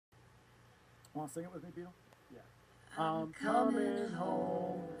Want to sing it with me, Beetle? Yeah. I'm coming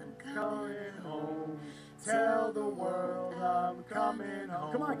home, I'm coming home. Tell the world I'm coming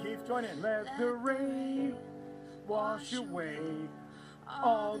home. Come on, Keith, join in. Let the rain wash away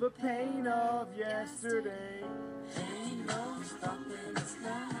all the pain of yesterday. Ain't no stopping us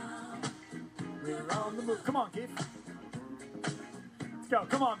now. We're on the move. Come on, Keith. Let's go.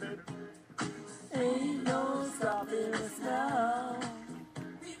 Come on, baby. Ain't no stopping us now.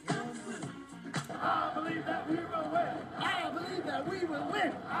 I believe that we will win. I believe that we will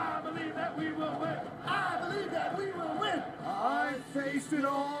win. I believe that we will win. I believe that we will win. I faced it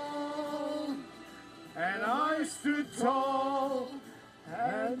all, and I stood tall,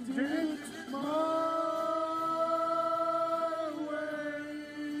 and did it my way.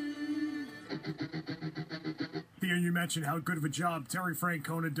 Theo, you mentioned how good of a job Terry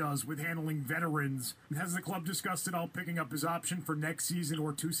Francona does with handling veterans. Has the club discussed at all picking up his option for next season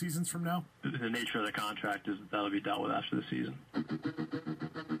or 2 seasons from now? The nature of the contract is that'll be dealt with after the season.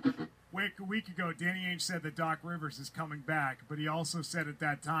 A week ago, Danny Ainge said that Doc Rivers is coming back, but he also said at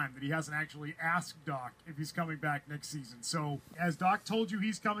that time that he hasn't actually asked Doc if he's coming back next season. So, has Doc told you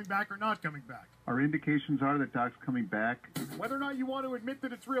he's coming back or not coming back? Our indications are that Doc's coming back. Whether or not you want to admit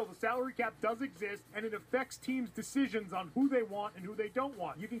that it's real, the salary cap does exist, and it affects teams' decisions on who they want and who they don't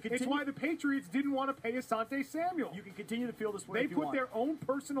want. You can continue. It's why the Patriots didn't want to pay Asante Samuel. You can continue to feel this way. They put their own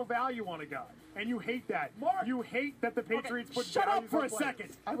personal value on a guy, and you hate that. Mark, you hate that the Patriots put. Shut up for a players.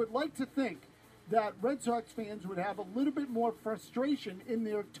 second. I would like to think that Red Sox fans would have a little bit more frustration in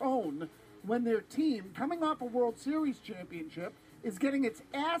their tone when their team, coming off a World Series championship, is getting its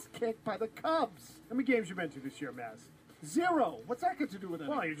ass kicked by the Cubs. How many games you been to this year, Mazz? 0. What's that got to do with it?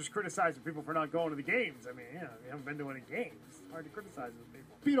 Well, you're just criticizing people for not going to the games. I mean, you haven't been to any games. It's hard to criticize those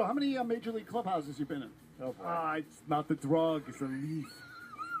people. Beetle, how many Major League clubhouses you been in? Oh, boy. It's not the drug, it's the leaf.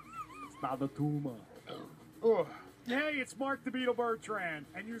 It's not the tumor. Oh. Hey, it's Marc the Beetle Bertrand,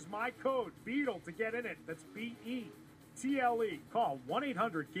 and use my code BEETLE to get in it. That's BETLE. Call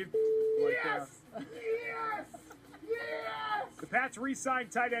 1-800-KID. Yes! Yes! Yes! The Pats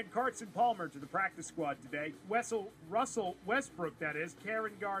re-signed tight end Carson Palmer to the practice squad today. Russell Westbrook, that is.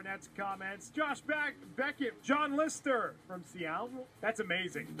 Karen Garnett's comments. Josh Beckett. John Lister from Seattle. That's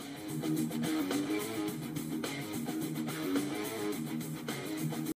amazing.